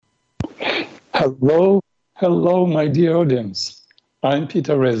Hello, my dear audience. I'm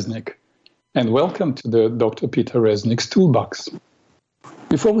Peter Reznik, and welcome to the Dr. Peter Reznik's Toolbox.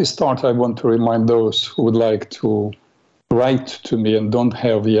 Before we start, I want to remind those who would like to write to me and don't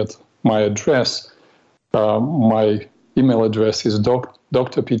have yet my address. My email address is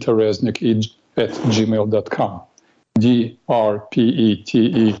drpeterreznik@gmail.com.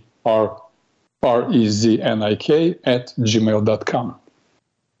 drpeterreznik@gmail.com.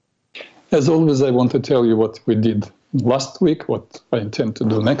 As always, I want to tell you what we did last week, what I intend to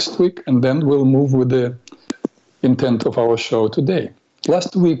do next week, and then we'll move with the intent of our show today.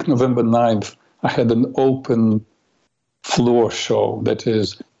 Last week, November 9th, I had an open floor show. That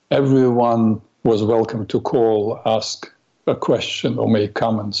is, everyone was welcome to call, ask a question, or make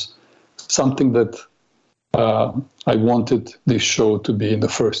comments. Something that I wanted this show to be in the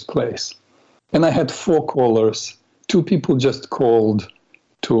first place. And I had 4 callers. 2 people just called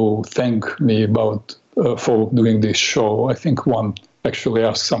to thank me for doing this show. I think one actually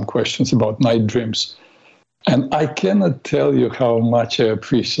asked some questions about night dreams. And I cannot tell you how much I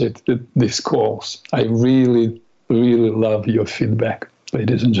appreciate these calls. I really, really love your feedback,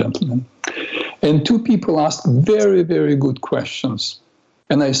 ladies and gentlemen. And 2 people asked very, very good questions.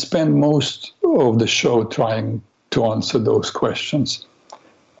 And I spent most of the show trying to answer those questions.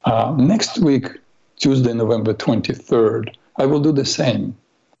 Next week, Tuesday, November 23rd, I will do the same.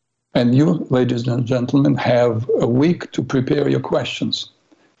 And you, ladies and gentlemen, have a week to prepare your questions.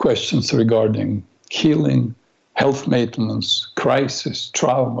 Questions regarding healing, health maintenance, crisis,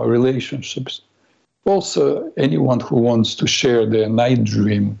 trauma, relationships. Also, anyone who wants to share their night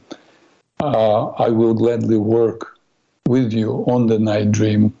dream, I will gladly work with you on the night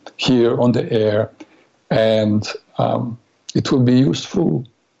dream here on the air. And it will be useful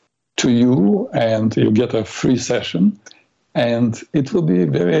to you, and you'll get a free session. And it will be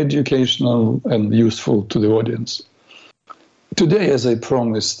very educational and useful to the audience. Today, as I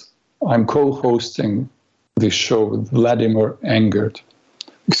promised, I'm co-hosting this show with Vladimir Engert.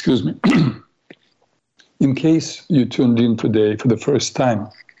 Excuse me. In case you tuned in today for the first time,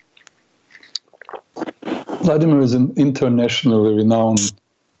 Vladimir is an internationally renowned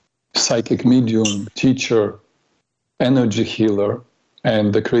psychic medium, teacher, energy healer,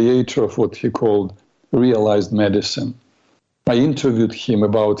 and the creator of what he called realized medicine. I interviewed him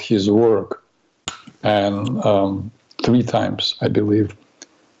about his work, and 3 times, I believe.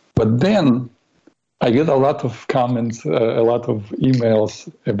 But then I get a lot of comments, a lot of emails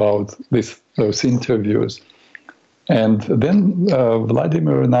about those interviews. And then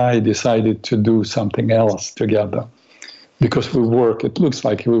Vladimir and I decided to do something else together because it looks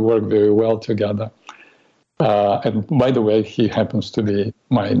like we work very well together. And by the way, he happens to be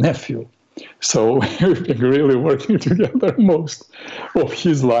my nephew. So we've been really working together most of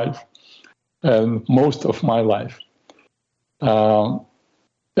his life and most of my life.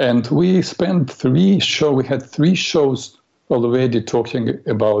 And we spent 3 shows. We had 3 shows already talking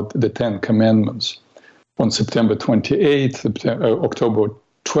about the 10 Commandments on September 28th, October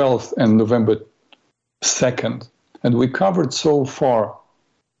 12th, and November 2nd. And we covered so far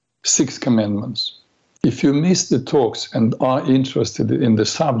 6 commandments. If you missed the talks and are interested in the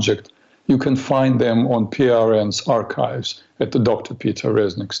subject, you can find them on PRN's archives at the Dr. Peter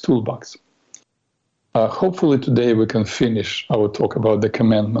Reznik's Toolbox. Hopefully today we can finish our talk about the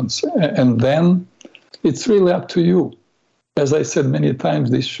commandments. And then it's really up to you. As I said many times,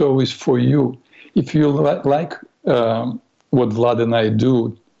 this show is for you. If you like what Vlad and I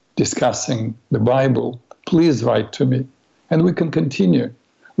do, discussing the Bible, please write to me. And we can continue.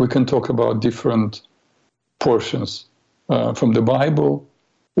 We can talk about different portions from the Bible,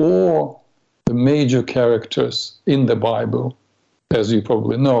 or the major characters in the Bible. As you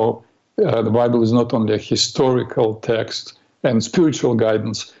probably know, the Bible is not only a historical text and spiritual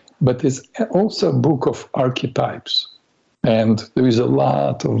guidance, but it's also a book of archetypes. And there is a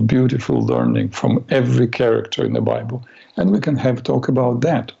lot of beautiful learning from every character in the Bible. And we can talk about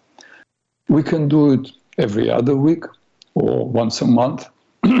that. We can do it every other week or once a month.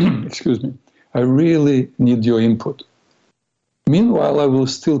 Excuse me. I really need your input. Meanwhile, I will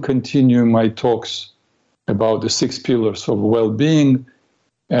still continue my talks about the 6 pillars of well-being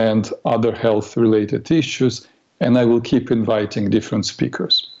and other health-related issues, and I will keep inviting different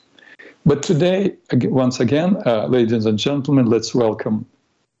speakers. But today, once again, ladies and gentlemen, let's welcome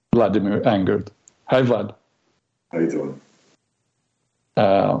Vladimir Engert. Hi, Vlad. How you doing?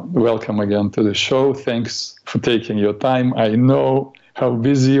 Welcome again to the show. Thanks for taking your time. I know how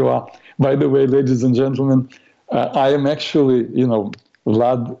busy you are. By the way, ladies and gentlemen, I am actually,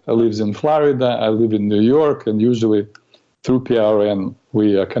 Vlad lives in Florida, I live in New York, and usually through PRN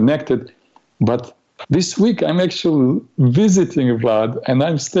we are connected. But this week, I'm actually visiting Vlad, and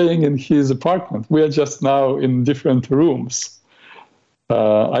I'm staying in his apartment. We are just now in different rooms.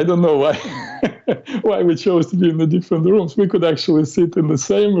 I don't know why why we chose to be in the different rooms. We could actually sit in the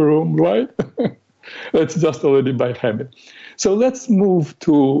same room, right? That's just already by habit. So let's move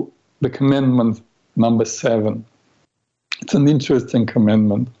to the commandment number 7. It's an interesting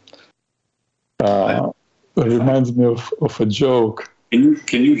commandment. It reminds me of a joke.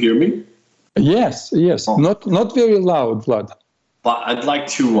 Can you hear me? Yes. Oh. Not very loud, Vlad. But I'd like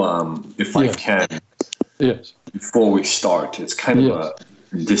to, if I can, before we start, it's kind of a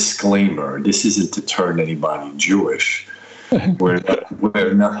disclaimer. This isn't to turn anybody Jewish.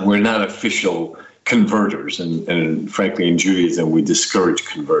 We're not official converters, and frankly, in Judaism, we discourage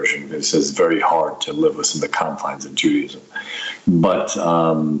conversion because it's very hard to live within the confines of Judaism. But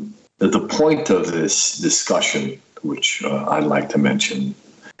the point of this discussion, which I'd like to mention,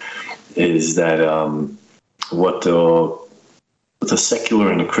 is that what the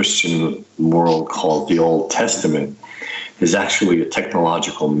secular and the Christian world call the Old Testament is actually a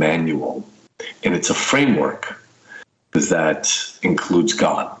technological manual, and it's a framework that includes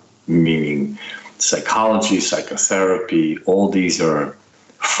God, meaning psychology, psychotherapy. All these are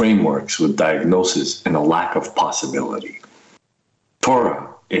frameworks with diagnosis and a lack of possibility.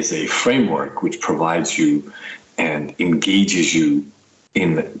 Torah is a framework which provides you and engages you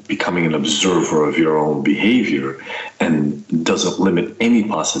in becoming an observer of your own behavior and doesn't limit any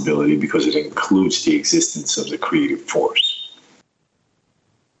possibility because it includes the existence of the creative force.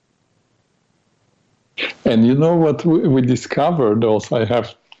 And you know what we discovered also, I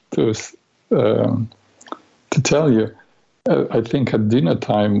have to tell you, I think at dinner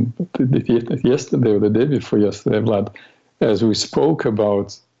time, yesterday or the day before yesterday, Vlad, as we spoke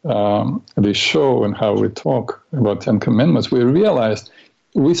about the show and how we talk about 10 commandments, we realized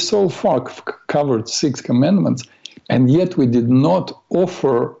we so far covered 6 commandments, and yet we did not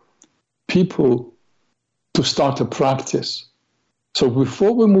offer people to start a practice. So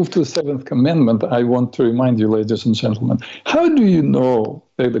before we move to the 7th commandment, I want to remind you, ladies and gentlemen, how do you know,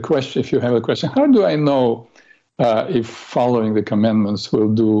 the question, if you have a question, how do I know if following the commandments will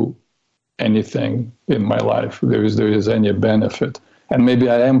do anything in my life, there is any benefit? And maybe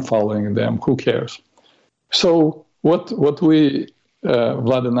I am following them, who cares? So what we,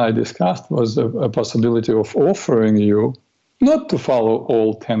 Vlad and I discussed was a possibility of offering you not to follow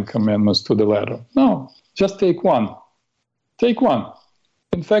all 10 commandments to the letter. No, just take one. Take one.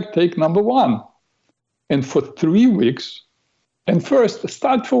 In fact, take number 1. And for 3 weeks, and first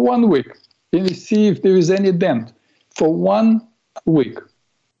start for 1 week and see if there is any dent. For 1 week,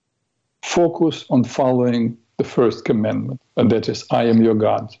 focus on following the first commandment, and that is, I am your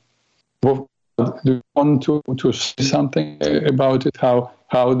God. Do you want to say something about it,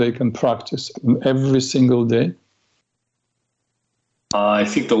 how they can practice every single day? I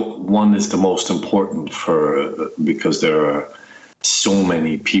think the one is the most important because there are so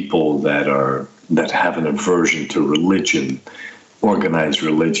many people that have an aversion to religion, organized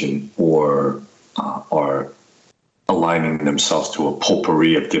religion, or are aligning themselves to a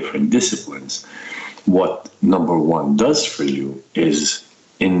potpourri of different disciplines. What number 1 does for you is,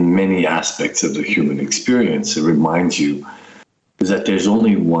 in many aspects of the human experience, it reminds you that there's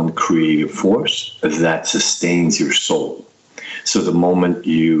only one creative force that sustains your soul. So the moment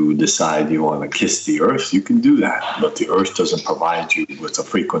you decide you want to kiss the earth, you can do that. But the earth doesn't provide you with a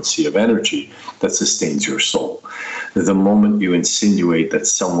frequency of energy that sustains your soul. The moment you insinuate that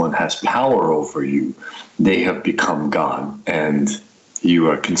someone has power over you, they have become God, and you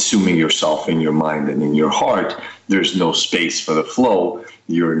are consuming yourself in your mind and in your heart. There's no space for the flow.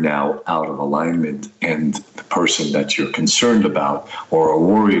 You're now out of alignment, and the person that you're concerned about or are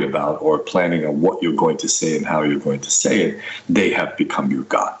worried about or planning on what you're going to say and how you're going to say it, they have become your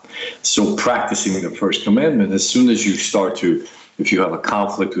God. So practicing the first commandment, as soon as you start to, if you have a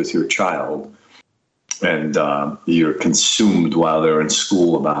conflict with your child and you're consumed while they're in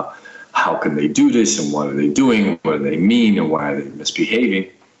school about how can they do this and what are they doing, what do they mean, and why are they misbehaving,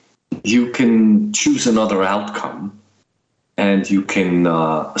 you can choose another outcome, and you can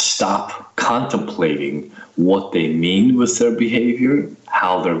stop contemplating what they mean with their behavior,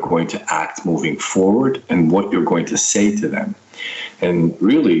 how they're going to act moving forward, and what you're going to say to them. And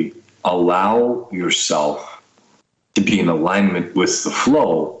really allow yourself to be in alignment with the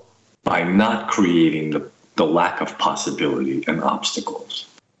flow by not creating the lack of possibility and obstacles.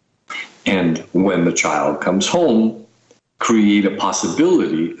 And when the child comes home, create a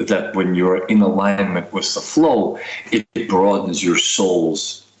possibility that when you're in alignment with the flow, it broadens your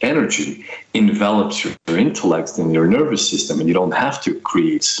soul's energy envelops your intellect and your nervous system, and you don't have to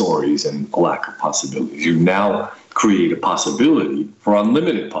create stories and a lack of possibilities. You now create a possibility for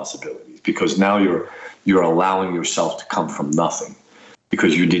unlimited possibilities, because now you're allowing yourself to come from nothing,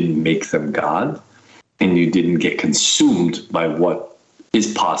 because you didn't make them God, and you didn't get consumed by what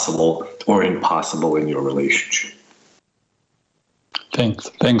is possible or impossible in your relationship.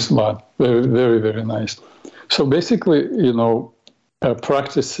 Thanks a lot. Very, very, very nice. So basically,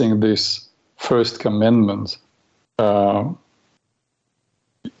 practicing this first commandment, I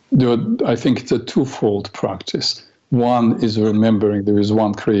think it's a twofold practice. One is remembering there is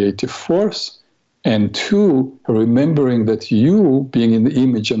one creative force, and two, remembering that you, being in the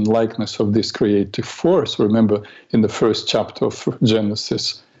image and likeness of this creative force, remember in the first chapter of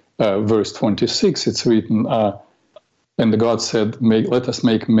Genesis, verse 26, it's written, and God said, let us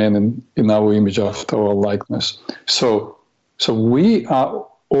make man in our image after our likeness. So we are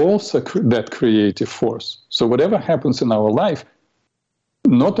also that creative force. So whatever happens in our life,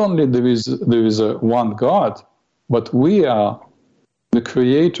 not only there is a one God, but we are the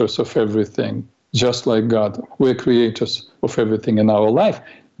creators of everything, just like God. We're creators of everything in our life.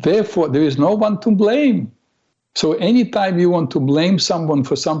 Therefore, there is no one to blame. So anytime you want to blame someone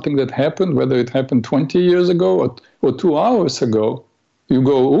for something that happened, whether it happened 20 years ago or 2 hours ago, you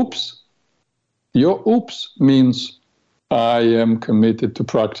go, oops. Your oops means I am committed to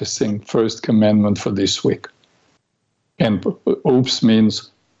practicing first commandment for this week. And oops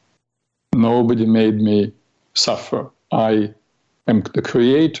means nobody made me suffer. I am the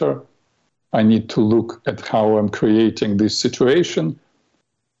creator. I need to look at how I'm creating this situation,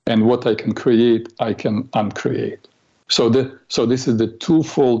 and what I can create, I can uncreate. So this is the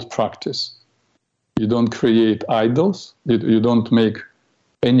twofold practice. You don't create idols. You don't make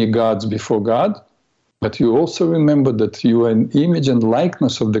any gods before God, but you also remember that you are an image and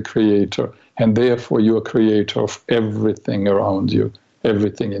likeness of the Creator, and therefore you are creator of everything around you,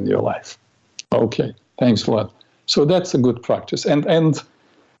 everything in your life. Okay, thanks a lot. So that's a good practice. And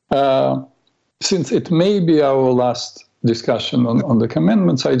since it may be our last discussion on the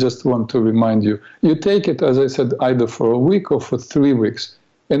commandments, I just want to remind you, you take it, as I said, either for a week or for 3 weeks,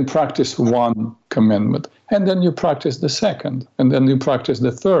 and practice one commandment. And then you practice the second, and then you practice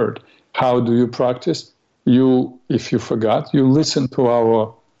the third. How do you practice? You, if you forgot, you listen to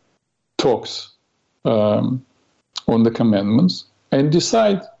our talks on the commandments and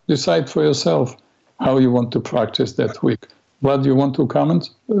decide for yourself how you want to practice that week. Vlad, you want to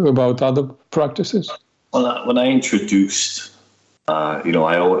comment about other practices? Well, when I introduced,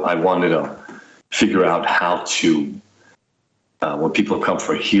 I wanted to figure out how to, when people come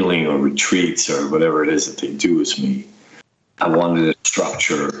for healing or retreats or whatever it is that they do with me, I wanted to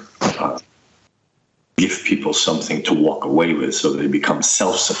structure, give people something to walk away with so they become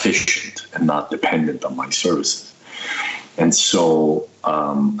self-sufficient and not dependent on my services. And so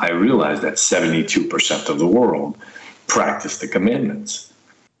I realized that 72% of the world practice the commandments.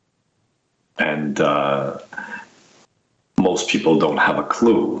 And most people don't have a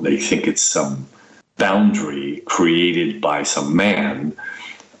clue. They think it's some boundary created by some man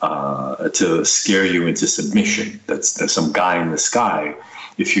to scare you into submission. There's some guy in the sky.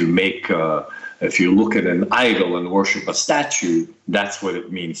 If you look at an idol and worship a statue, that's what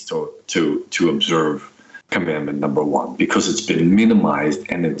it means to observe commandment number 1, because it's been minimized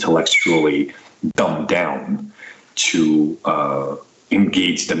and intellectually dumbed down to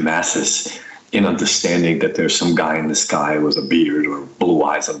engage the masses in understanding that there's some guy in the sky with a beard or blue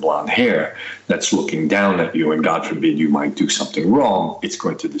eyes and blonde hair that's looking down at you, and God forbid you might do something wrong, it's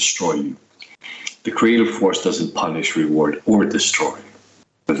going to destroy you. The creative force doesn't punish, reward, or destroy.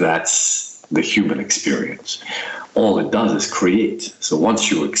 That's the human experience. All it does is create. So once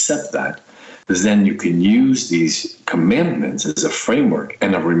you accept that, then you can use these commandments as a framework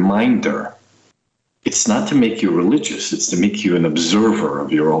and a reminder. It's not to make you religious, it's to make you an observer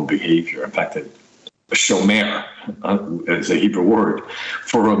of your own behavior. In fact, shomer is a Hebrew word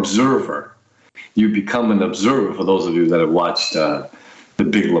for observer. You become an observer. For those of you that have watched The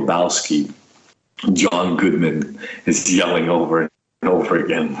Big Lebowski, John Goodman is yelling over and over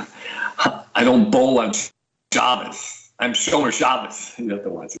again, I don't bowl on Shabbos. I'm Shomer Shabbos. You have to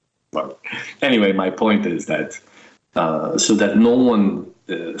watch it. Anyway, my point is that so that no one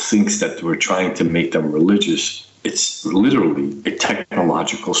thinks that we're trying to make them religious, it's literally a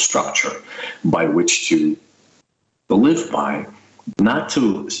technological structure by which to live by, not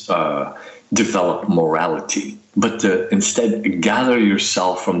to develop morality, but to instead gather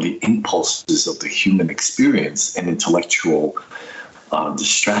yourself from the impulses of the human experience and intellectual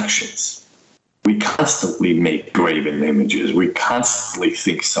distractions. We constantly make graven images. We constantly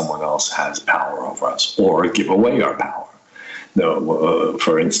think someone else has power over us or give away our power.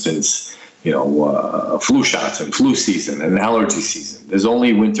 For instance, flu shots and flu season and allergy season. There's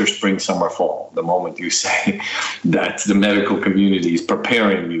only winter, spring, summer, fall. The moment you say that the medical community is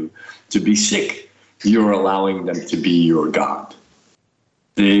preparing you to be sick, you're allowing them to be your God.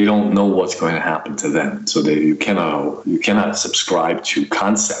 They don't know what's going to happen to them. So you cannot subscribe to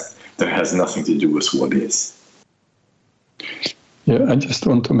concept that has nothing to do with what is. Yeah, I just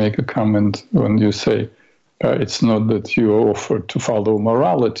want to make a comment when you say it's not that you are offered to follow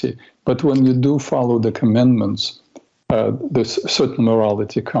morality, but when you do follow the commandments, this certain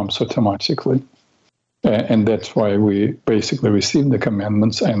morality comes automatically. And that's why we basically receive the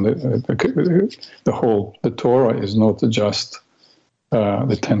commandments, and the Torah is not just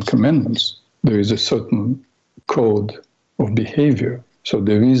the Ten Commandments. There is a certain code of behavior, so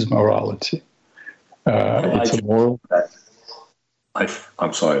there is morality. It's a moral.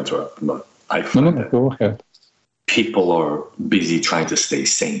 I'm sorry to interrupt, but I find that go ahead. People are busy trying to stay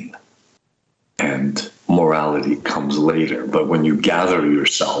sane, and morality comes later. But when you gather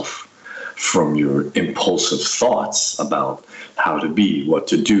yourself from your impulsive thoughts about how to be, what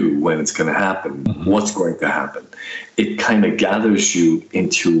to do, when it's going to happen, what's going to happen, it kind of gathers you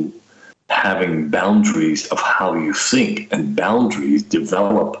into having boundaries of how you think, and boundaries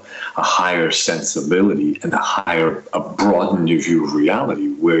develop a higher sensibility and a broaden your view of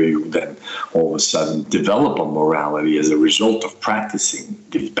reality, where you then all of a sudden develop a morality as a result of practicing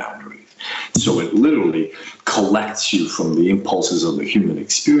these boundaries. So it literally collects you from the impulses of the human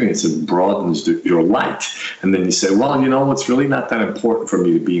experience and broadens your light. And then you say, well, it's really not that important for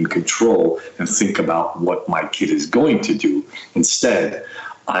me to be in control and think about what my kid is going to do. Instead,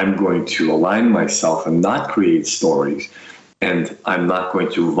 I'm going to align myself and not create stories. And I'm not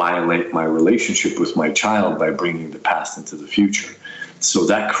going to violate my relationship with my child by bringing the past into the future. So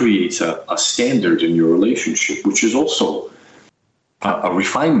that creates a standard in your relationship, which is also a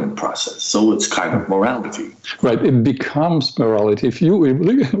refinement process. So it's kind of morality. Right. It becomes morality.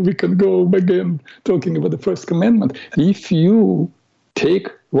 We can go again talking about the first commandment. If you take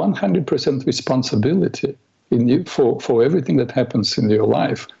 100% responsibility for everything that happens in your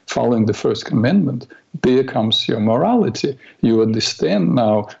life, following the first commandment, there comes your morality. You understand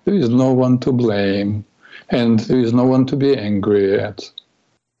now there is no one to blame, and there is no one to be angry at.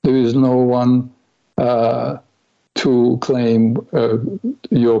 There is no one to claim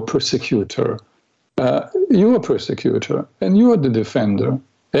your persecutor. You are persecutor, and you are the defender.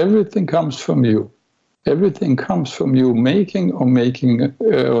 Everything comes from you. Everything comes from you making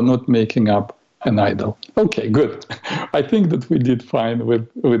or not making up an idol. Okay, good. I think that we did fine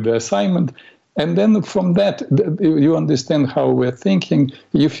with the assignment. And then from that, you understand how we're thinking.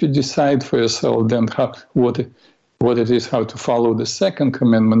 If you decide for yourself then what it is, how to follow the second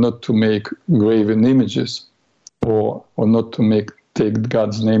commandment, not to make graven images or not to take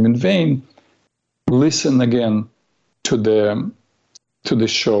God's name in vain, listen again to the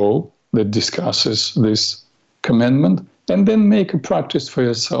show that discusses this commandment, and then make a practice for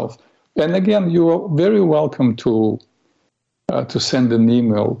yourself. And again, you are very welcome to send an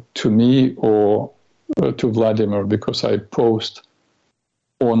email to me or to Vladimir, because I post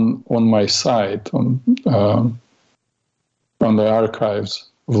on my site on the archives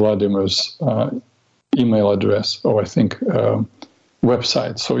Vladimir's email address, or I think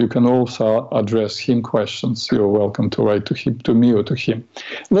website. So you can also address him questions. You're welcome to write to me or to him.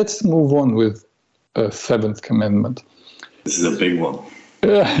 Let's move on with seventh commandment. This is a big one.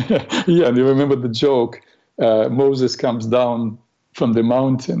 Yeah, you remember the joke? Moses comes down from the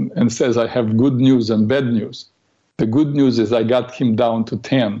mountain and says, I have good news and bad news. The good news is I got him down to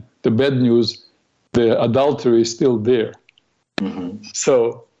 10. The bad news, the adultery is still there. Mm-hmm.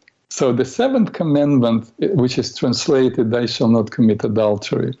 So the seventh commandment, which is translated, I shall not commit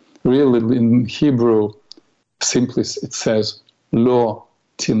adultery, really in Hebrew, simply it says, lo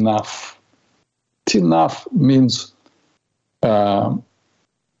tinaf. Tinaf means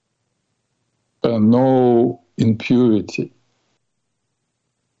no impurity,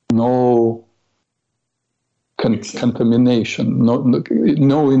 no contamination,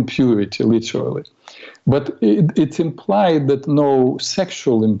 no impurity, literally. But it's implied that no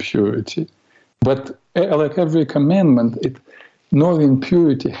sexual impurity. But like every commandment, no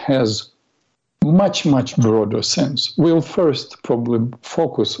impurity has much, much broader sense. We'll first probably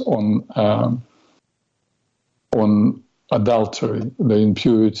focus on adultery, the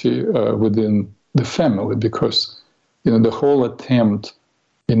impurity within the family, because the whole attempt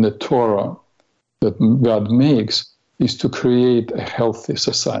in the Torah that God makes is to create a healthy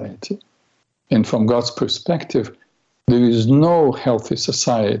society. And from God's perspective, there is no healthy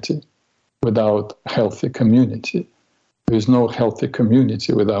society without a healthy community. There is no healthy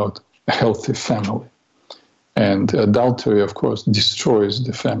community without a healthy family. And adultery, of course, destroys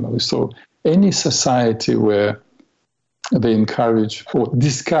the family. So any society where they encourage or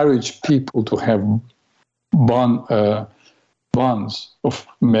discourage people to have bonds of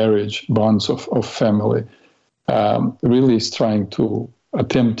marriage, bonds of family, really is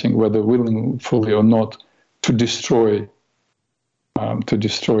attempting, whether willingly or not, to destroy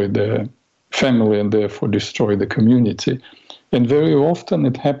the family and therefore destroy the community. And very often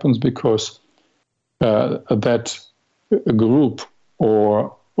it happens because that group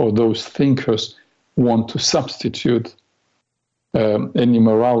or those thinkers want to substitute any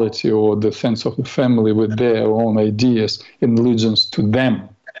morality or the sense of the family with their own ideas and allegiance to them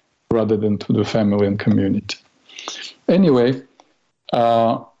rather than to the family and community. Anyway,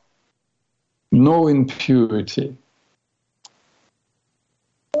 no impurity.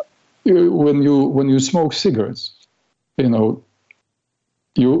 When you smoke cigarettes, you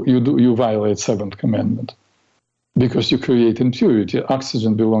violate seventh commandment because you create impurity.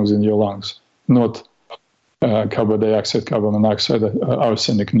 Oxygen belongs in your lungs, not carbon dioxide, carbon monoxide,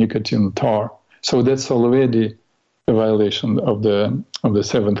 arsenic, nicotine, tar. So that's already a violation of the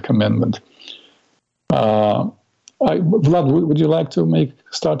seventh commandment. Vlad, would you like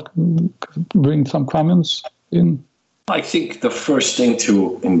to bring some comments in? I think the first thing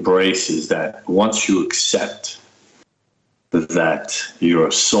to embrace is that once you accept that you're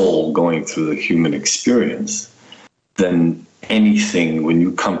a soul going through the human experience, then anything, when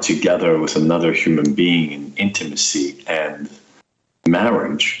you come together with another human being in intimacy and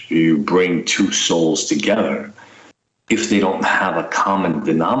marriage, you bring two souls together. If they don't have a common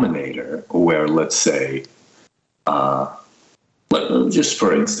denominator where, let's say, just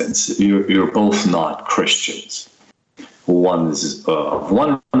for instance, you're both not Christians. One is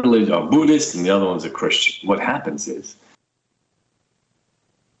one religion, a Buddhist, and the other one's a Christian. What happens is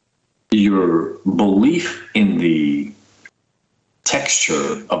your belief in the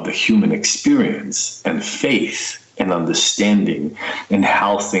texture of the human experience and faith and understanding and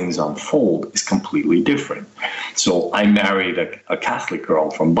how things unfold is completely different. So I married a Catholic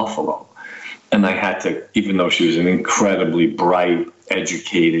girl from Buffalo, and I had to, even though she was an incredibly bright,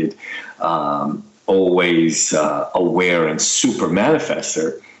 educated, always aware and super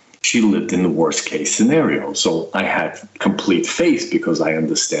manifester, she lived in the worst case scenario. So I had complete faith because I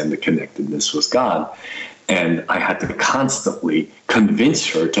understand the connectedness with God. And I had to constantly convince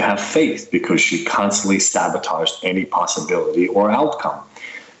her to have faith because she constantly sabotaged any possibility or outcome.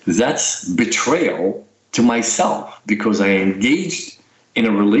 That's betrayal to myself because I engaged in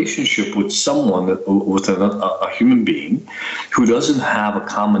a relationship with someone, with a human being who doesn't have a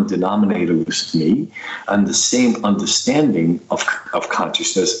common denominator with me and the same understanding of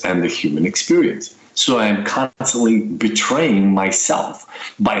consciousness and the human experience. So I am constantly betraying myself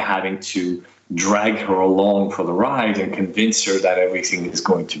by having to drag her along for the ride and convince her that everything is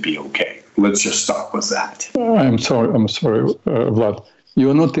going to be okay. Let's just start with that. I'm sorry, Vlad.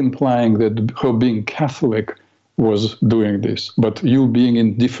 You're not implying that her being Catholic was doing this, but you being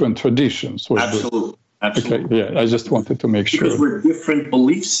in different traditions. Absolutely. Okay, yeah, I just wanted to make sure. Because we're different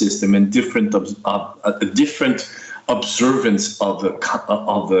belief system and different observance of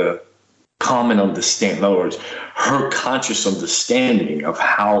the common understanding. In other words, her conscious understanding of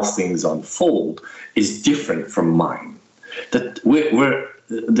how things unfold is different from mine. That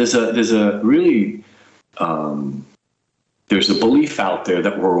there's a belief out there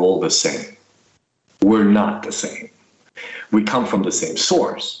that we're all the same. We're not the same. We come from the same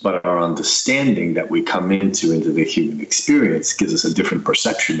source, but our understanding that we come into the human experience gives us a different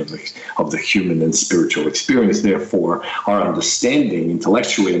perception of the human and spiritual experience. Therefore, our understanding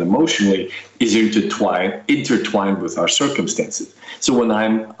intellectually and emotionally is intertwined with our circumstances. So when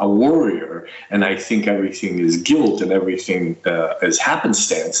I'm a warrior and I think everything is guilt and everything is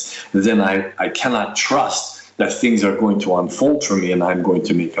happenstance, then I cannot trust that things are going to unfold for me and I'm going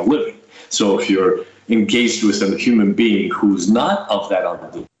to make a living. So if you're engaged with a human being who's not of that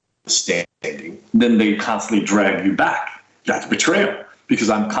understanding, then they constantly drag you back. That's betrayal, because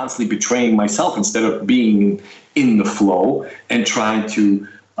I'm constantly betraying myself instead of being in the flow and trying to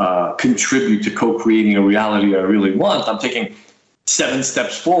contribute to co-creating a reality I really want. I'm taking 7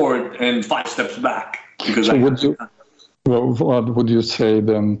 steps forward and 5 steps back. Because would you say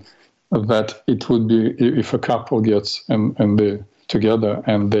then that it would be, if a couple gets and they together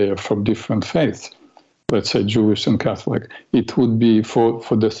and they are from different faiths, let's say Jewish and Catholic, it would be for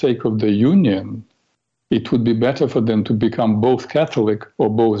the sake of the union it would be better for them to become both Catholic or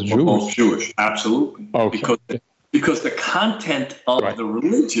both Jewish. Or both Jewish, absolutely. Okay. Because the content of the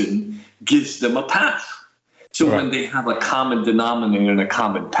religion gives them a path. So when they have a common denominator and a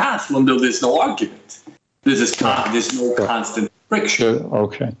common path, well, there's no argument. There's no constant friction.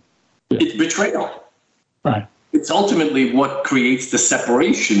 Okay. Yeah. It's betrayal. Right. It's ultimately what creates the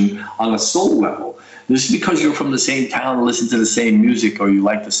separation on a soul level. Just because you're from the same town and listen to the same music, or you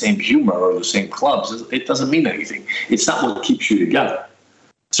like the same humor or the same clubs, it doesn't mean anything. It's not what keeps you together.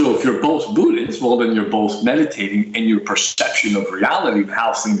 So if you're both Buddhists, well, then you're both meditating, and your perception of reality and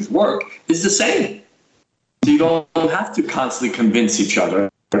how things work is the same. So you don't have to constantly convince each other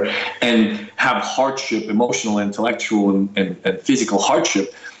and have hardship, emotional, intellectual, and physical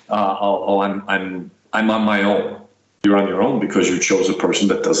hardship. I'm on my own. You're on your own because you chose a person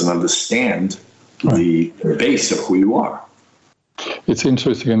that doesn't understand the base of who you are. It's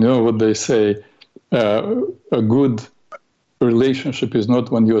interesting, what they say, a good relationship is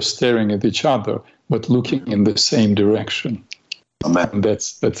not when you're staring at each other, but looking in the same direction. Amen. And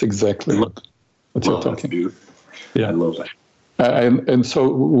that's exactly what you're talking about. Yeah, I love that. And so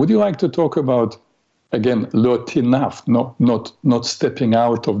would you like to talk about, again, lo tinaf, not stepping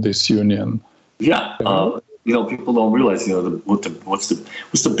out of this union? Yeah. People don't realize, what's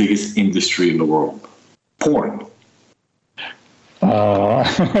the biggest industry in the world? Porn.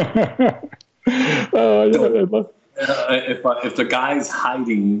 If the guy's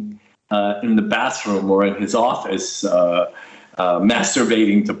hiding in the bathroom or in his office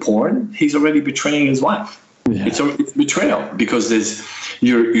masturbating to porn, he's already betraying his wife. Yeah. It's betrayal, because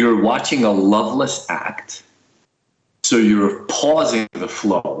you're watching a loveless act. So you're pausing the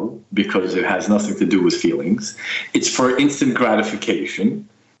flow because it has nothing to do with feelings. It's for instant gratification.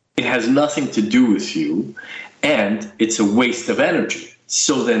 It has nothing to do with you, and it's a waste of energy.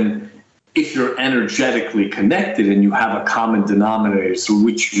 So then if you're energetically connected and you have a common denominator through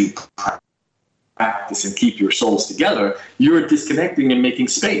which you practice and keep your souls together, you're disconnecting and making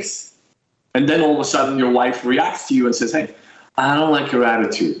space. And then all of a sudden your wife reacts to you and says, hey, I don't like your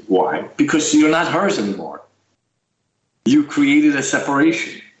attitude. Why? Because you're not hers anymore. You created a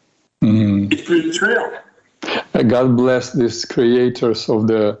separation. Mm. It's betrayal. God bless these creators of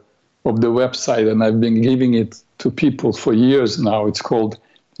the website, and I've been giving it to people for years now. It's called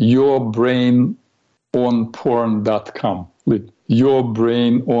yourbrainonporn.com.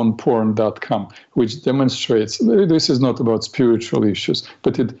 Yourbrainonporn.com, which demonstrates, this is not about spiritual issues,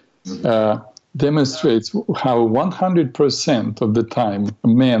 but it demonstrates how 100% of the time a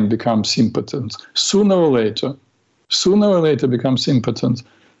man becomes impotent. Sooner or later becomes impotent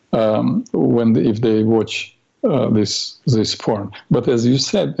if they watch this porn. But as you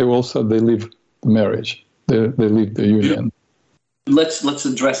said, they leave the marriage, they leave the union. Let's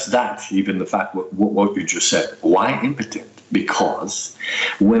address that, even the fact what you just said. Why impotent? Because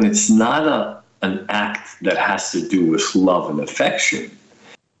when it's not an act that has to do with love and affection,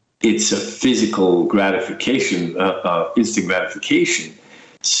 it's a physical gratification, instant gratification.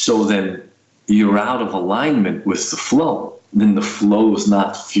 So then you're out of alignment with the flow. Then the flow is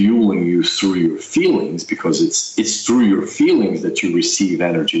not fueling you through your feelings, because it's through your feelings that you receive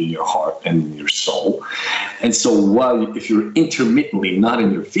energy in your heart and in your soul. And so if you're intermittently not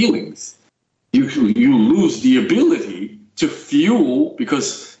in your feelings, you lose the ability to fuel,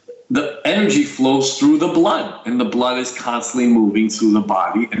 because the energy flows through the blood, and the blood is constantly moving through the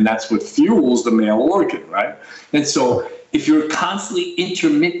body, and that's what fuels the male organ, right? And so if you're constantly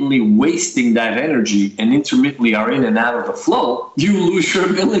intermittently wasting that energy and intermittently are in and out of the flow, you lose your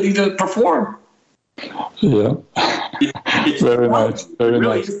ability to perform. Yeah. It's very nice. Very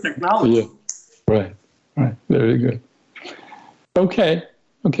really nice. Is technology. Yeah. Right. Very good. Okay.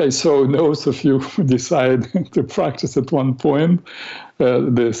 So those of you who decide to practice at one point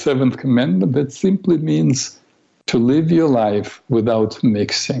the seventh commandment, that simply means to live your life without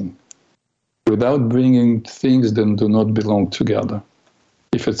mixing, without bringing things that do not belong together.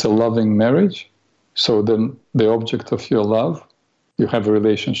 If it's a loving marriage, so then the object of your love, you have a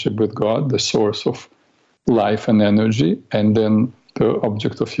relationship with God, the source of life and energy, and then the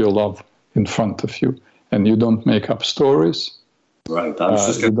object of your love in front of you. And you don't make up stories. Right.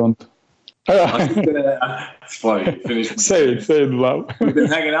 It's funny. Say it, love. We've been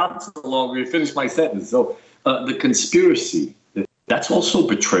hanging out so long, we finished my sentence. So the conspiracy, that's also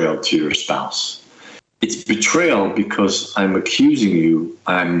betrayal to your spouse. It's betrayal because I'm accusing you,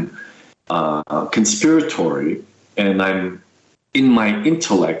 I'm conspiratory, and I'm in my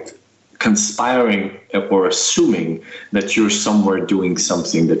intellect conspiring or assuming that you're somewhere doing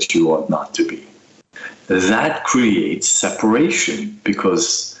something that you ought not to be. That creates separation,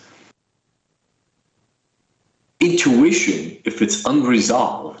 because intuition, if it's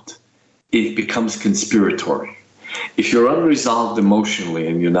unresolved, it becomes conspiratory. If you're unresolved emotionally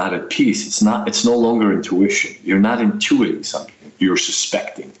and you're not at peace, it's no longer intuition. You're not intuiting something. You're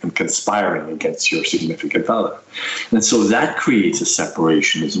suspecting and conspiring against your significant other. And so that creates a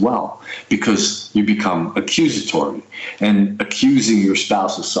separation as well, because you become accusatory and accusing your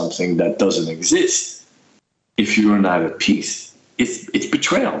spouse of something that doesn't exist. If you're not at peace, it's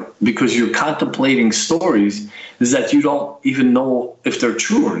betrayal, because you're contemplating stories that you don't even know if they're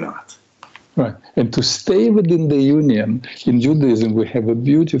true or not. Right. And to stay within the union, in Judaism, we have a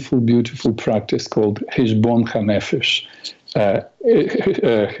beautiful, beautiful practice called Heshbon HaNefesh.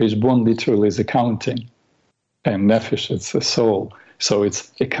 Heshbon literally is accounting, and Nefesh, it's the soul. So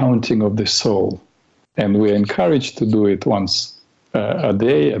it's accounting of the soul. And we're encouraged to do it once a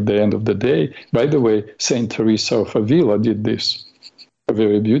day, at the end of the day. By the way, Saint Teresa of Avila did this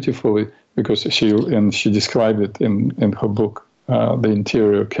very beautifully, because she described it in her book, The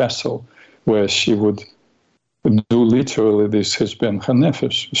Interior Castle, where she would do literally this Heshbon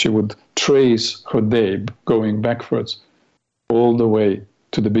HaNefesh. She would trace her day going backwards all the way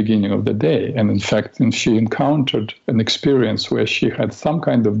to the beginning of the day. And in fact, she encountered an experience where she had some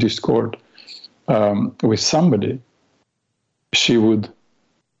kind of discord with somebody. She would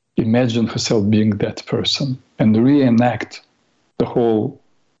imagine herself being that person and reenact the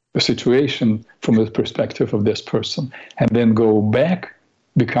situation from the perspective of this person, and then go back,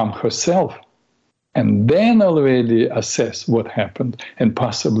 become herself, and then already assess what happened and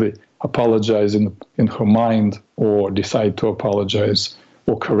possibly apologize in her mind, or decide to apologize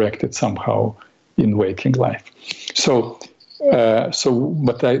or correct it somehow in waking life.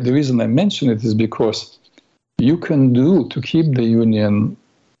 The reason I mention it is because you can do to keep the union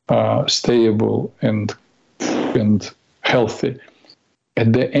stable and healthy.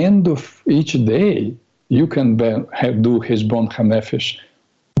 At the end of each day, you can do Heshbon HaNefesh,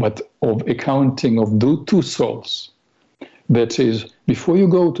 but of accounting of two souls. That is, before you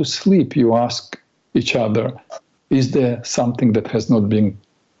go to sleep, you ask each other, is there something that has not been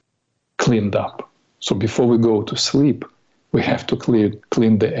cleaned up? So before we go to sleep, we have to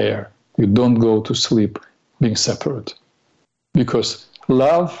clean the air. You don't go to sleep being separate. Because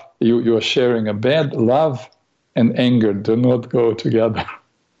love, you are sharing a bed, love and anger do not go together.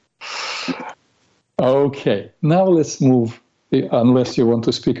 Okay, now let's move. Unless you want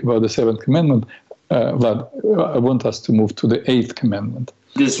to speak about the seventh commandment, Vlad, I want us to move to the eighth commandment.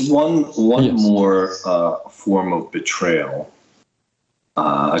 There's one more form of betrayal.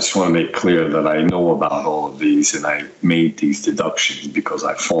 I just want to make clear that I know about all of these, and I made these deductions because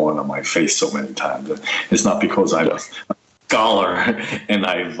I've fallen on my face so many times. It's not because I'm a scholar and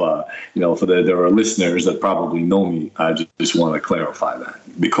I've, there are listeners that probably know me. I just want to clarify that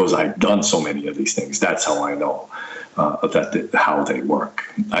because I've done so many of these things. That's how I know how they work.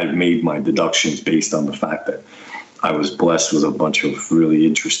 I've made my deductions based on the fact that I was blessed with a bunch of really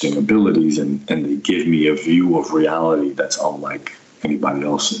interesting abilities, and they give me a view of reality that's unlike anybody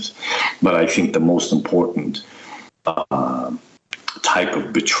else's. But I think the most important type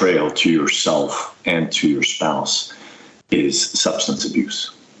of betrayal to yourself and to your spouse is substance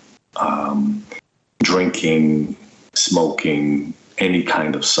abuse. Drinking, smoking, any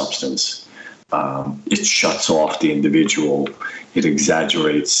kind of substance. It shuts off the individual. It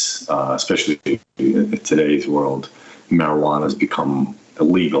exaggerates, especially in today's world. Marijuana has become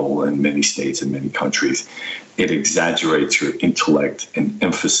illegal in many states and many countries. It exaggerates your intellect and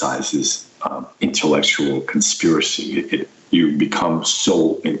emphasizes intellectual conspiracy. You become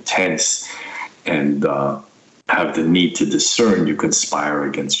so intense and have the need to discern. You conspire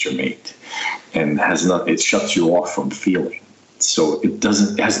against your mate, and it shuts you off from feeling. So it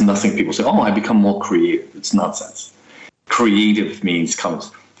has nothing. People say, "Oh, I become more creative." It's nonsense. Creative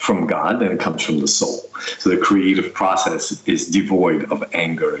comes from God, and it comes from the soul. So the creative process is devoid of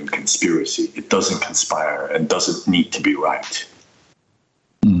anger and conspiracy. It doesn't conspire and doesn't need to be right.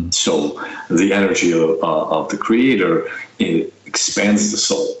 So the energy of the Creator, it expands the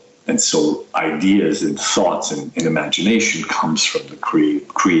soul. And so ideas and thoughts and imagination comes from the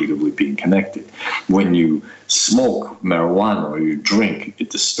creatively being connected. When you smoke marijuana or you drink,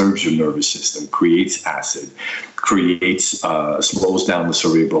 it disturbs your nervous system, creates acid, slows down the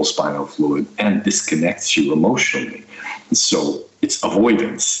cerebral spinal fluid, and disconnects you emotionally. And so it's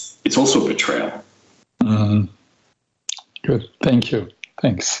avoidance. It's also betrayal. Good. Thank you.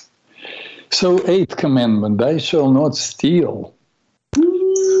 Thanks. So, eighth commandment, "Thou shalt not steal."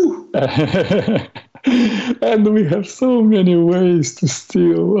 And we have so many ways to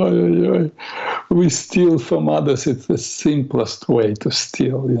steal. We steal from others. It's the simplest way to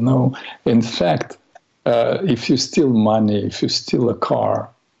steal, In fact, if you steal money, if you steal a car,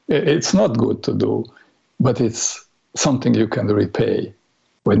 it's not good to do, but it's something you can repay.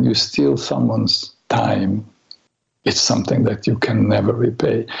 When you steal someone's time, it's something that you can never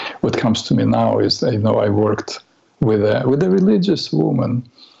repay. What comes to me now is, I worked with a religious woman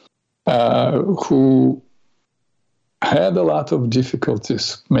who had a lot of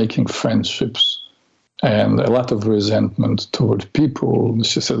difficulties making friendships and a lot of resentment toward people.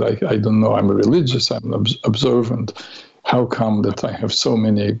 She said, I don't know, I'm religious, I'm observant. How come that I have so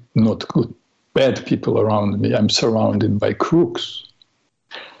many not good, bad people around me? I'm surrounded by crooks.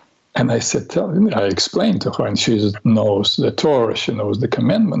 And I said, I explained to her, and she knows the Torah, she knows the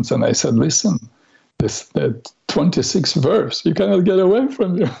commandments. And I said, listen, that 26th verse, you cannot get away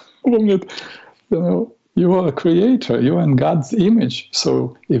from it. You are a creator, you are in God's image.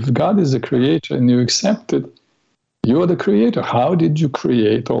 So if God is a creator and you accept it, you are the creator. How did you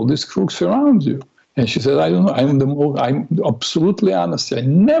create all these crooks around you? And she said, I don't know, I'm absolutely honest. I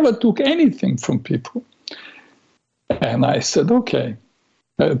never took anything from people. And I said, okay,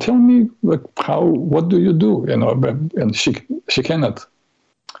 tell me what do you do? And she cannot,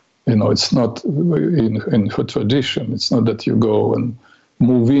 it's not in her tradition. It's not that you go and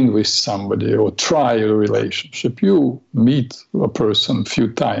move in with somebody or try a relationship. You meet a person a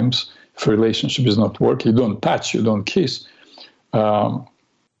few times. If a relationship is not working, you don't touch, you don't kiss.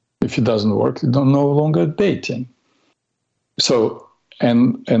 If it doesn't work, you don't no longer dating. So,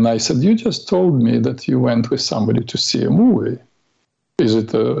 and I said, you just told me that you went with somebody to see a movie. Is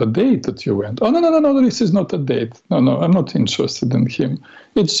it a date that you went? Oh, no, this is not a date. No, I'm not interested in him.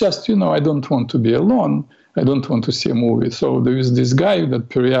 It's just, I don't want to be alone. I don't want to see a movie. So there is this guy that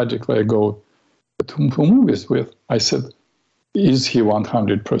periodically I go to movies with. I said, is he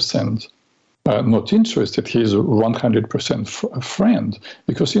 100% not interested? He is 100% a friend.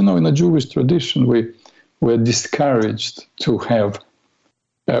 Because, in a Jewish tradition, we're discouraged to have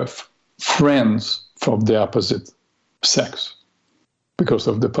friends from the opposite sex because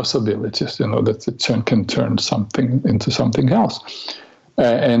of the possibilities, that it can turn something into something else.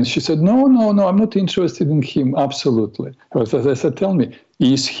 And she said, no, I'm not interested in him, absolutely. As I said, tell me,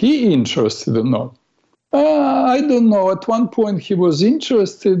 is he interested or not? I don't know. At one point he was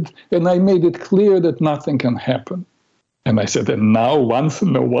interested, and I made it clear that nothing can happen. And I said, and now once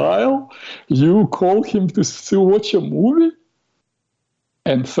in a while, you call him to watch a movie?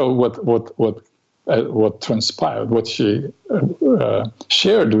 And so what transpired, what she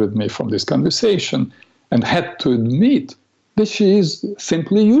shared with me from this conversation, and had to admit that she is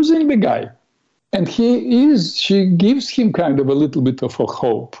simply using the guy. And she gives him kind of a little bit of a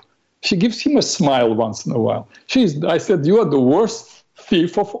hope. She gives him a smile once in a while. I said, you are the worst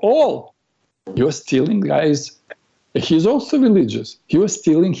thief of all. You are stealing guys. He's also religious. You are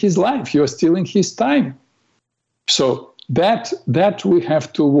stealing his life. You are stealing his time. So that we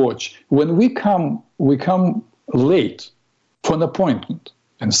have to watch. When we come late for an appointment,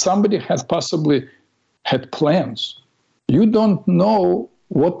 and somebody has possibly had plans, you don't know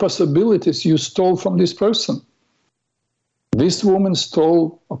what possibilities you stole from this person. This woman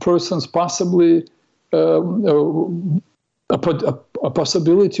stole a person's possibly a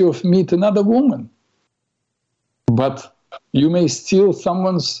possibility of meet another woman. But you may steal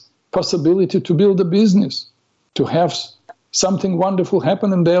someone's possibility to build a business, to have something wonderful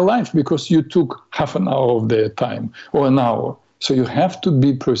happen in their life because you took half an hour of their time or an hour. So you have to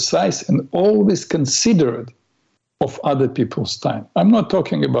be precise and always considerate of other people's time. I'm not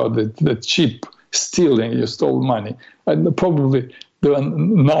talking about the cheap stealing, you stole money. And probably there are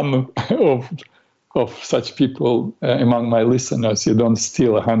none of such people among my listeners. You don't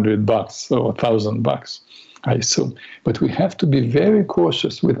steal $100 or $1,000, I assume. But we have to be very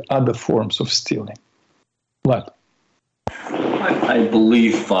cautious with other forms of stealing. What? I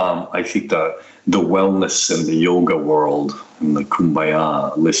believe, I think the wellness and the yoga world and the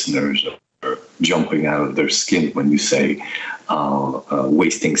Kumbaya listeners are jumping out of their skin when you say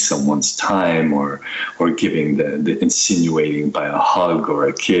wasting someone's time or giving the insinuating by a hug or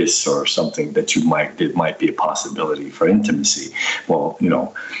a kiss or something that it might be a possibility for intimacy. Well, in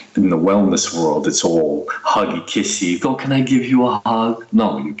the wellness world, it's all huggy, kissy. Oh, can I give you a hug?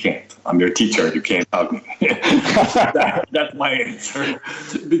 No, you can't. I'm your teacher. You can't hug me. That's my answer.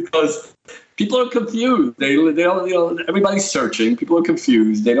 Because people are confused. They everybody's searching. People are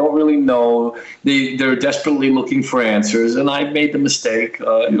confused. They don't really know. They're desperately looking for answers. And I made the mistake.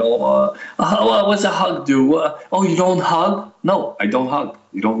 What's a hug do? Oh, you don't hug? No, I don't hug.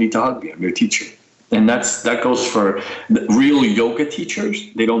 You don't need to hug me. I'm your teacher. And that goes for the real yoga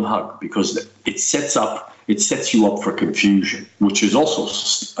teachers. They don't hug because it sets you up for confusion, which is also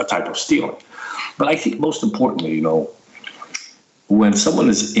a type of stealing. But I think most importantly, when someone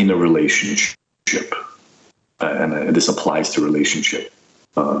is in a relationship, and this applies to relationship,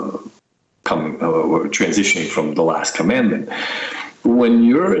 or transitioning from the last commandment, when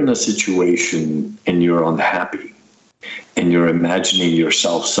you're in a situation and you're unhappy and you're imagining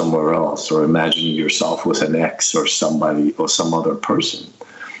yourself somewhere else, or imagining yourself with an ex or somebody or some other person,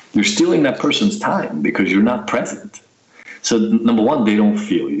 you're stealing that person's time because you're not present. So number one, they don't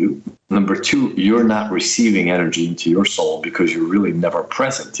feel you. Number two, you're not receiving energy into your soul because you're really never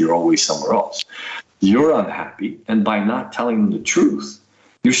present. You're always somewhere else. You're unhappy, and by not telling them the truth,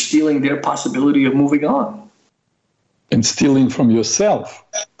 you're stealing their possibility of moving on. And stealing from yourself,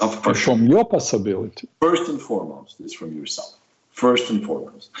 from your possibility. First and foremost, it's from yourself. First and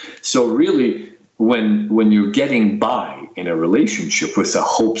foremost. So really, when you're getting by in a relationship with the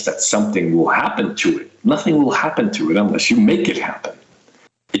hopes that something will happen to it, nothing will happen to it unless you make it happen.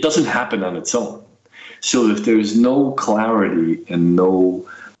 It doesn't happen on its own. So if there's no clarity and no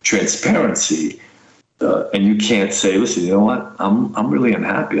transparency, and you can't say, listen, you know what? I'm really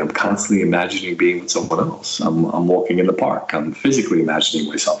unhappy. I'm constantly imagining being with someone else. I'm walking in the park. I'm physically imagining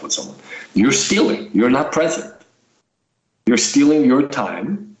myself with someone. You're stealing. You're not present. You're stealing your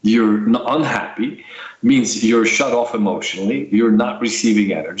time. You're unhappy. Means you're shut off emotionally. You're not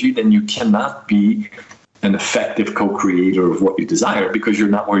receiving energy. Then you cannot be an effective co-creator of what you desire because you're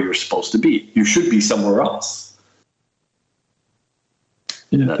not where you're supposed to be. You should be somewhere else.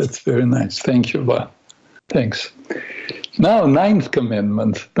 Yeah, that's very nice. Thank you, Vlad. Thanks. Now, 9th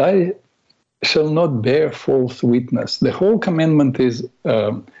commandment, thou shall not bear false witness. The whole commandment is,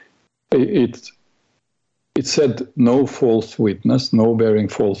 it said no false witness, no bearing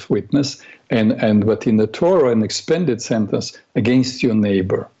false witness, but in the Torah, an expanded sentence, against your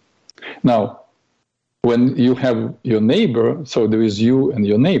neighbor. Now, when you have your neighbor, so there is you and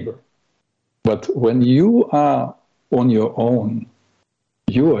your neighbor. But when you are on your own,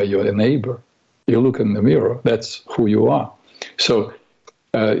 you are your neighbor. You look in the mirror, that's who you are. So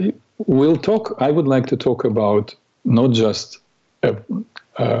we'll talk, I would like to talk about not just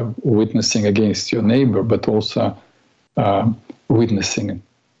witnessing against your neighbor, but also witnessing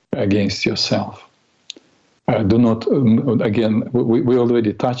against yourself. Do not, again, we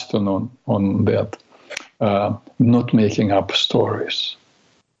already touched on that, not making up stories,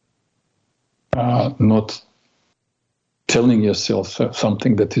 not telling yourself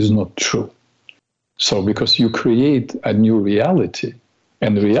something that is not true. So because you create a new reality,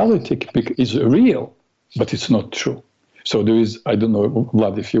 and reality is real, but it's not true. So there is, I don't know,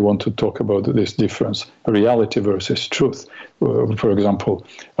 Vlad, if you want to talk about this difference, reality versus truth. For example,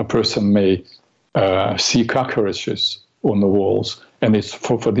 a person may see cockroaches on the walls, and it's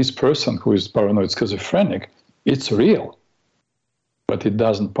for this person who is paranoid schizophrenic, it's real, but it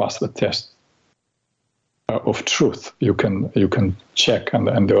doesn't pass the test of truth. You can check,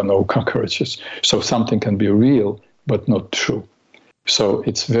 and there are no cockroaches. So something can be real, but not true. So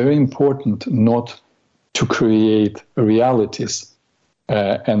it's very important not to create realities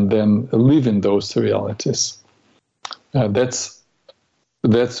and then live in those realities. That's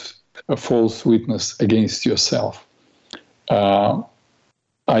a false witness against yourself. I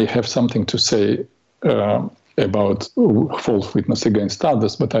have something to say about false witness against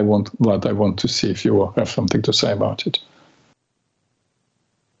others, but I want to see if you have something to say about it.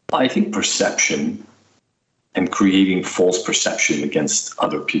 I think perception and creating false perception against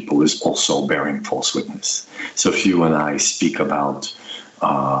other people is also bearing false witness. So if you and I speak about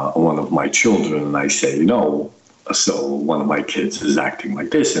one of my children, and I say, so one of my kids is acting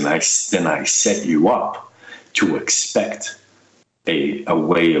like this, and then I set you up to expect a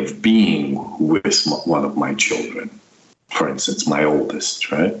way of being with one of my children, for instance, my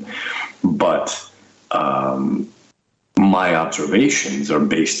oldest, right? But my observations are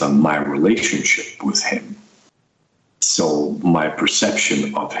based on my relationship with him. So my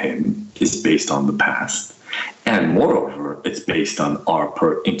perception of him is based on the past. And moreover, it's based on our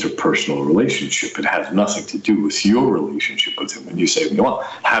interpersonal relationship. It has nothing to do with your relationship with him. And you say,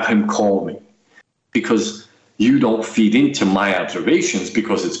 have him call me. Because you don't feed into my observations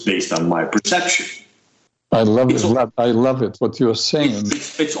because it's based on my perception. I love it. I love it. What you're saying.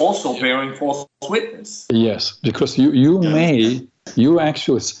 It's also bearing false witness. Yes, because you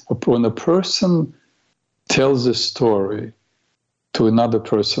actually, when a person tells a story to another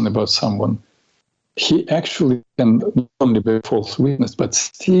person about someone, he actually can not only bear false witness, but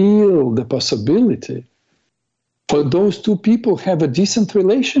steal the possibility for those two people have a decent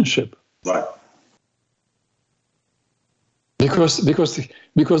relationship. Right. Because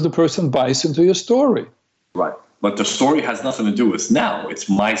the person buys into your story. Right. but the story has nothing to do with now. It's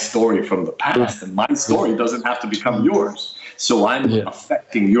my story from the past, and my story doesn't have to become yours. So I'm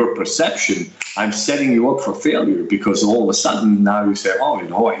affecting your perception. I'm setting you up for failure because all of a sudden now you say, oh, you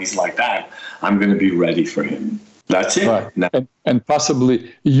know what, he's like that. I'm going to be ready for him. That's it. Right. And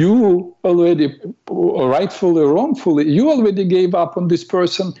possibly you already, rightfully or wrongfully, you already gave up on this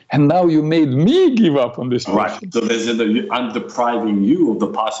person, and now you made me give up on this person. Right. So I'm depriving you of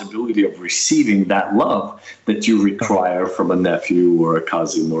the possibility of receiving that love that you require from a nephew or a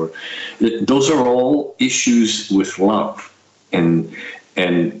cousin. Or those are all issues with love, and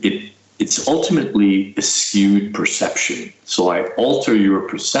it's ultimately a skewed perception. So I alter your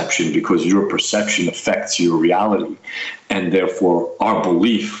perception because your perception affects your reality. And therefore, our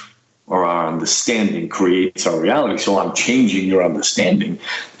belief or our understanding creates our reality. So I'm changing your understanding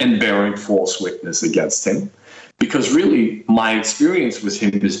and bearing false witness against him. Because really, my experience with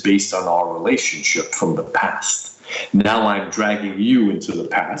him is based on our relationship from the past. Now I'm dragging you into the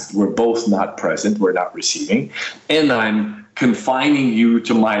past. We're both not present. We're not receiving. And I'm confining you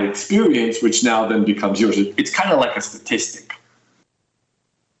to my experience, which now then becomes yours. It's kind of like a statistic.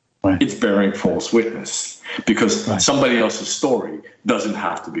 Right. It's bearing false witness because somebody else's story doesn't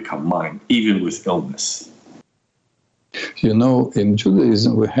have to become mine, even with illness. You know, in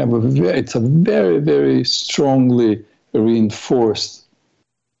Judaism, we have it's a very, very strongly reinforced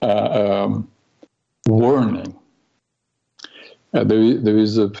warning. There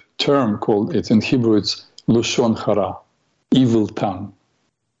is a term called, it's in Hebrew, it's Lashon Hara, evil tongue.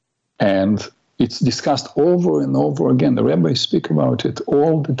 And it's discussed over and over again. The rabbis speak about it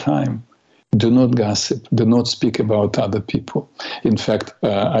all the time. Do not gossip. Do not speak about other people. In fact,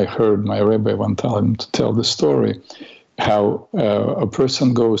 I heard my rabbi one time to tell the story how a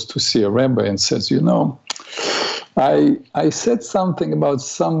person goes to see a rabbi and says, you know, I said something about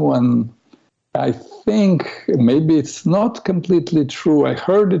someone. I think maybe it's not completely true. I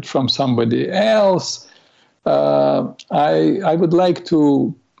heard it from somebody else. I would like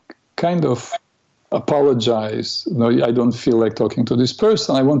to kind of apologize. No, I don't feel like talking to this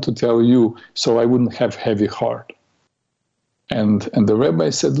person. I want to tell you so I wouldn't have heavy heart. And the rabbi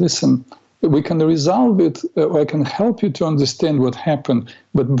said, listen, we can resolve it, or I can help you to understand what happened,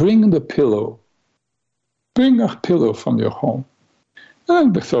 but bring the pillow. Bring a pillow from your home.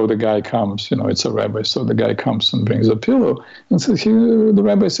 And so the guy comes, you know, it's a rabbi, so the guy comes and brings a pillow. And so the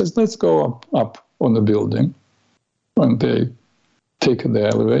rabbi says, let's go up on the building. And they take the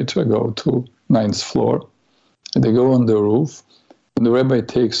elevator, go to 9th floor. And they go on the roof. And the rabbi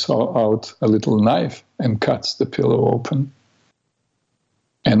takes out a little knife and cuts the pillow open.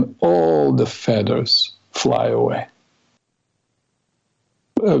 And all the feathers fly away.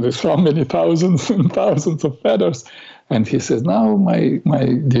 There's how many thousands and thousands of feathers. And he says, now, my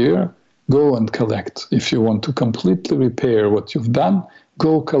dear, go and collect. If you want to completely repair what you've done,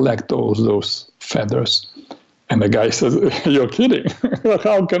 go collect all those feathers. And the guy says, you're kidding.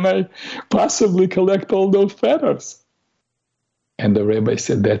 How can I possibly collect all those feathers? And the rabbi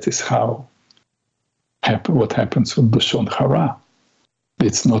said, that is what happens with Lashon Hara.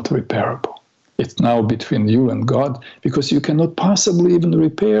 It's not repairable. It's now between you and God, because you cannot possibly even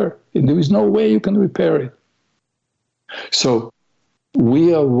repair it. There is no way you can repair it. So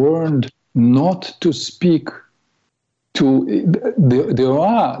we are warned not to speak to, there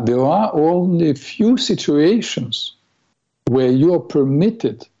are only a few situations where you are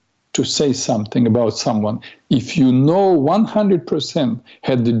permitted to say something about someone if you know 100%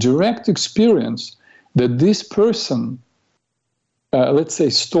 had the direct experience that this person, let's say,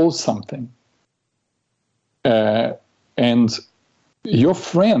 stole something, and your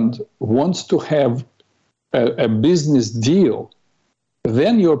friend wants to have a business deal,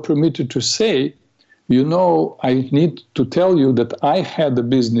 then you're permitted to say, you know, I need to tell you that I had a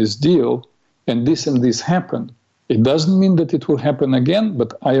business deal and this happened. It doesn't mean that it will happen again,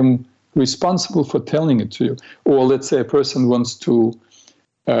 but I am responsible for telling it to you. Or let's say a person wants to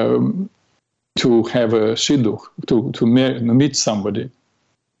have a shidduch, to meet somebody.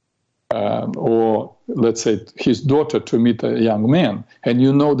 Or let's say his daughter to meet a young man, and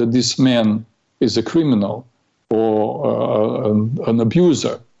you know that this man is a criminal or an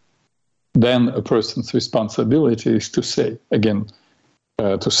abuser, then a person's responsibility is to say, again,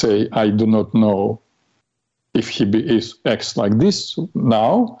 I do not know if he acts like this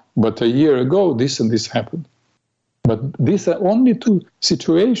now, but a year ago, this and this happened. But these are only two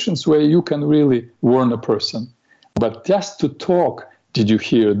situations where you can really warn a person. But just to talk, did you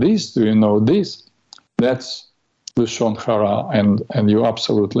hear this? Do you know this? That's Lashon Hara, and you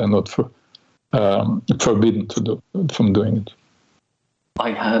absolutely are not forbidden from doing it.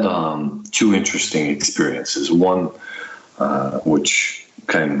 I had two interesting experiences. One, which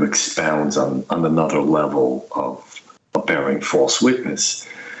kind of expounds on another level of bearing false witness,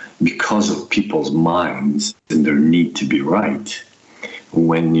 because of people's minds and their need to be right.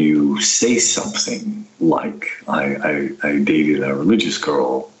 When you say something like, I dated a religious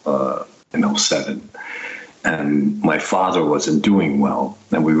girl in 2007, and my father wasn't doing well,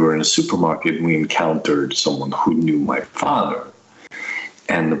 and we were in a supermarket and we encountered someone who knew my father.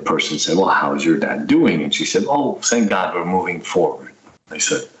 And the person said, well, how's your dad doing? And she said, oh, thank God we're moving forward. I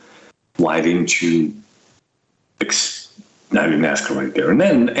said, why didn't you I didn't ask her right there. And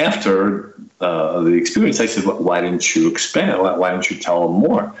then after the experience, I said, well, why didn't you expand? Why didn't you tell them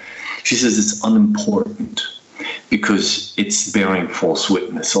more? She says, it's unimportant because it's bearing false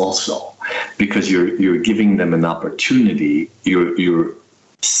witness also, because you're giving them an opportunity. You're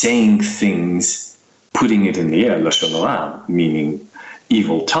saying things, putting it in the air, lashon hara, meaning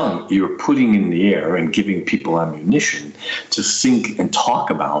evil tongue. You're putting in the air and giving people ammunition to think and talk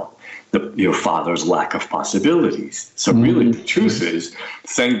about your father's lack of possibilities. So really the truth is,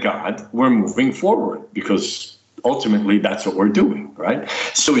 thank God we're moving forward, because ultimately that's what we're doing, right?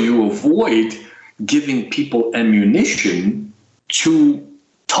 So you avoid giving people ammunition to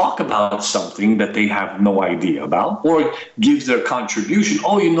talk about something that they have no idea about, or give their contribution.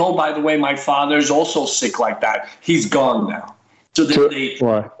 Oh, by the way, my father's also sick like that. He's gone now. So then they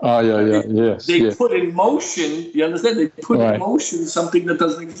put in motion, you understand? They put in motion something that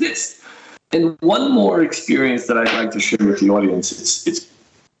doesn't exist. And one more experience that I'd like to share with the audience,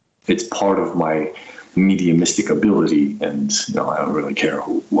 it's part of my mediumistic ability, and I don't really care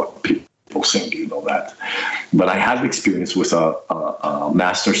what people think, that. But I had experience with a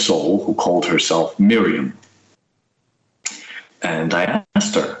master soul who called herself Miriam. And I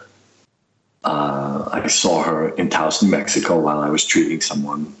asked her, I saw her in Taos, New Mexico, while I was treating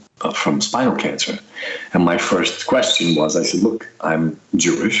someone from spinal cancer. And my first question was, I said, look, I'm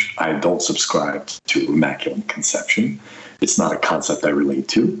Jewish. I don't subscribe to Immaculate Conception. It's not a concept I relate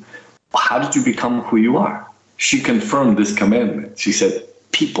to. How did you become who you are? She confirmed this commandment. She said,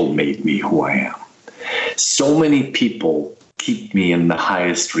 people made me who I am. So many people keep me in the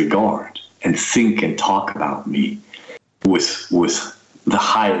highest regard and think and talk about me with the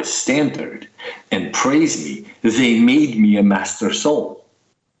highest standard and praise me. They made me a master soul.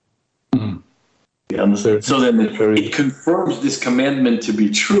 You understand? So then it confirms this commandment to be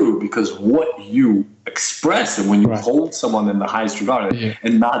true, because what you express, and when you hold someone in the highest regard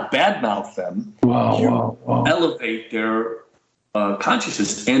and not badmouth them, elevate their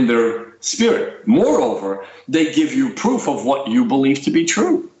consciousness and their spirit. Moreover, they give you proof of what you believe to be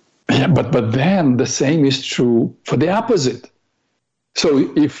true. Yeah, but then the same is true for the opposite.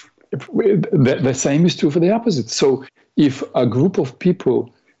 So if the same is true for the opposite. So if a group of people,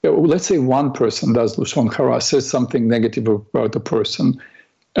 let's say one person does lashon hara, says something negative about a person,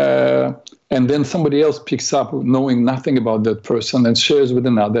 and then somebody else picks up knowing nothing about that person and shares with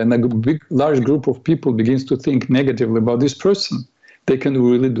another, and a large group of people begins to think negatively about this person, they can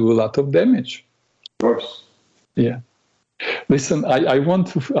really do a lot of damage. Of course. Yeah. Listen, I want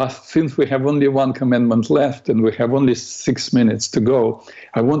to ask, since we have only one commandment left and we have only 6 minutes to go,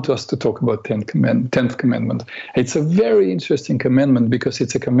 I want us to talk about 10th commandment. It's a very interesting commandment, because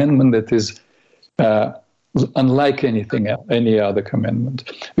it's a commandment that is unlike any other commandment,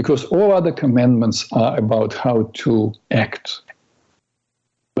 because all other commandments are about how to act.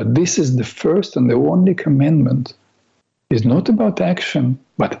 But this is the first and the only commandment. It's not about action,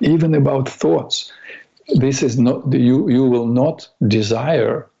 but even about thoughts. This is not, you will not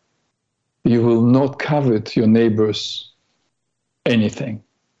desire, you will not covet your neighbor's anything,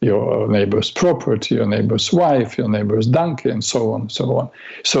 your neighbor's property, your neighbor's wife, your neighbor's donkey, and so on and so on.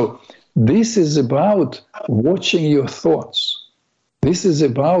 So this is about watching your thoughts. This is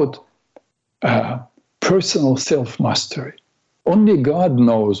about personal self-mastery. Only God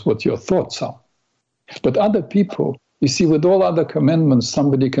knows what your thoughts are. But other people, you see, with all other commandments,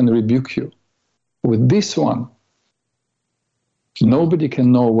 somebody can rebuke you. With this one, nobody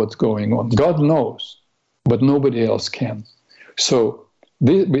can know what's going on. God knows, but nobody else can. So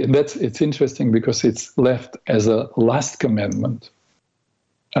it's interesting, because it's left as a last commandment,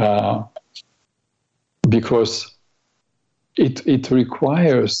 because it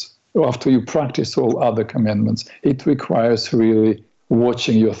requires, after you practice all other commandments, it requires really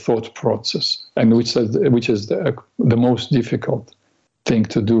watching your thought process, and which is the most difficult thing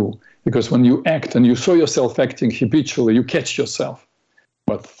to do. Because when you act and you saw yourself acting habitually, you catch yourself.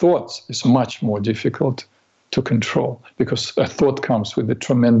 But thoughts is much more difficult to control, because a thought comes with a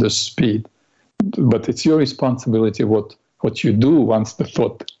tremendous speed. But it's your responsibility what you do once the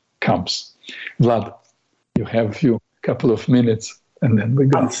thought comes. Vlad, you have a few couple of minutes, and then we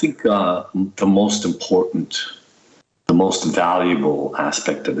go. I think the most important, the most valuable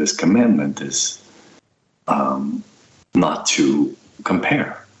aspect of this commandment is not to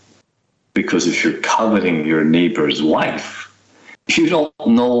compare. Because if you're coveting your neighbor's wife, you don't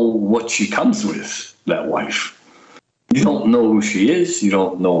know what she comes with, that wife. You don't know who she is. You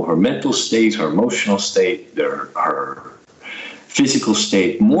don't know her mental state, her emotional state, her physical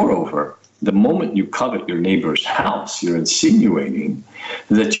state. Moreover, the moment you covet your neighbor's house, you're insinuating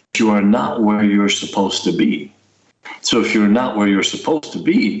that you are not where you're supposed to be. So if you're not where you're supposed to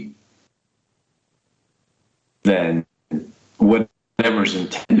be, then whatever's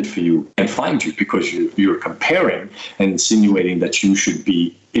intended for you can find you, because you're comparing and insinuating that you should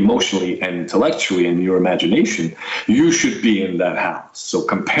be emotionally and intellectually in your imagination, you should be in that house. So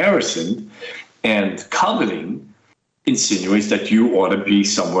comparison and coveting insinuates that you ought to be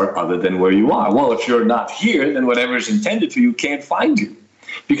somewhere other than where you are. Well, if you're not here, then whatever is intended for you can't find you.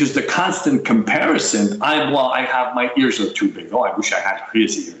 Because the constant comparison, I have my ears are too big. Oh, I wish I had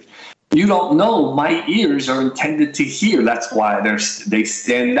his ears. You don't know my ears are intended to hear. That's why they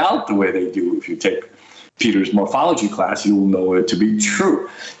stand out the way they do. If you take Peter's morphology class, you will know it to be true.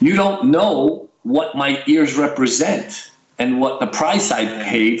 You don't know what my ears represent and what the price I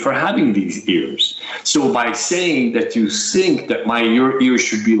paid for having these ears. So by saying that you think that your ears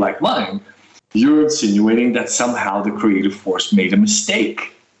should be like mine, you're insinuating that somehow the creative force made a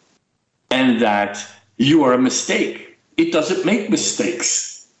mistake and that you are a mistake. It doesn't make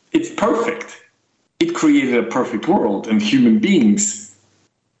mistakes. It's perfect. It created a perfect world, and human beings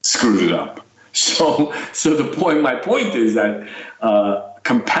screwed it up. So my point is that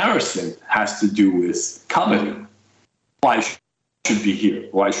comparison has to do with coveting. Well, I should be here.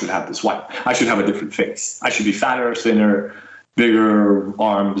 Well, I should have this wife. I should have a different face. I should be fatter, thinner, bigger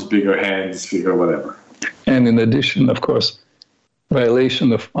arms, bigger hands, bigger whatever. And in addition, of course,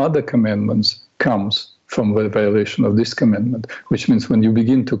 violation of other commandments comes from the violation of this commandment, which means when you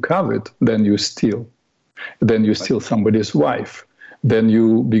begin to covet, then you steal. Then you steal somebody's wife. Then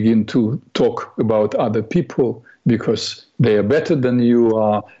you begin to talk about other people because they are better than you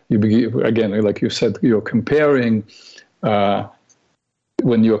are. You begin, again, like you said, you're comparing.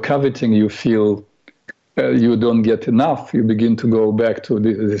 When you're coveting, you feel you don't get enough. You begin to go back to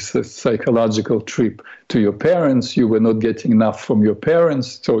this psychological trip to your parents. You were not getting enough from your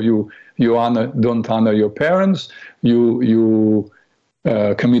parents, so you don't honor your parents. You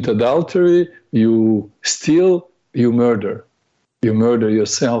commit adultery. You steal. You murder. You murder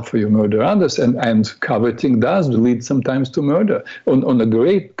yourself or you murder others, and coveting does lead sometimes to murder on a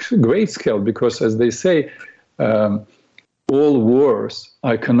great scale, because, as they say, all wars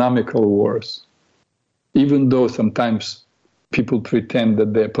are economical wars. Even though sometimes people pretend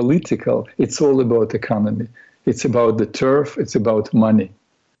that they're political, it's all about economy. It's about the turf, it's about money.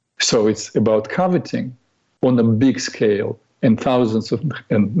 So it's about coveting on a big scale, and thousands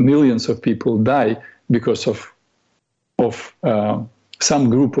and millions of people die because of some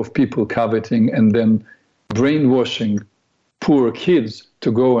group of people coveting and then brainwashing poor kids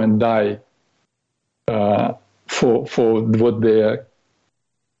to go and die for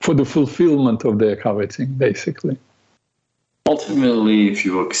the fulfillment of their coveting, basically. Ultimately, if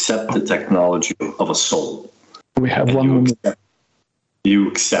you accept the technology of a soul, we have one minute. You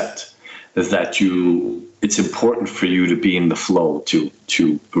accept that it's important for you to be in the flow,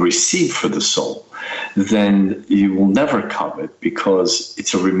 to receive for the soul, then you will never covet, because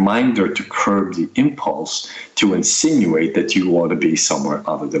it's a reminder to curb the impulse to insinuate that you ought to be somewhere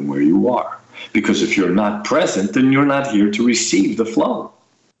other than where you are. Because if you're not present, then you're not here to receive the flow.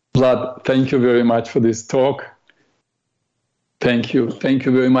 Vlad, thank you very much for this talk. Thank you. Thank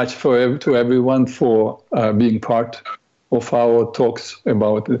you very much to everyone for being part of our talks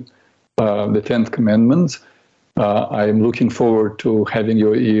about the 10th Commandments. I am looking forward to having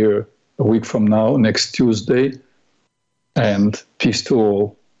your ear a week from now, next Tuesday. And peace to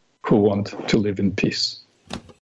all who want to live in peace.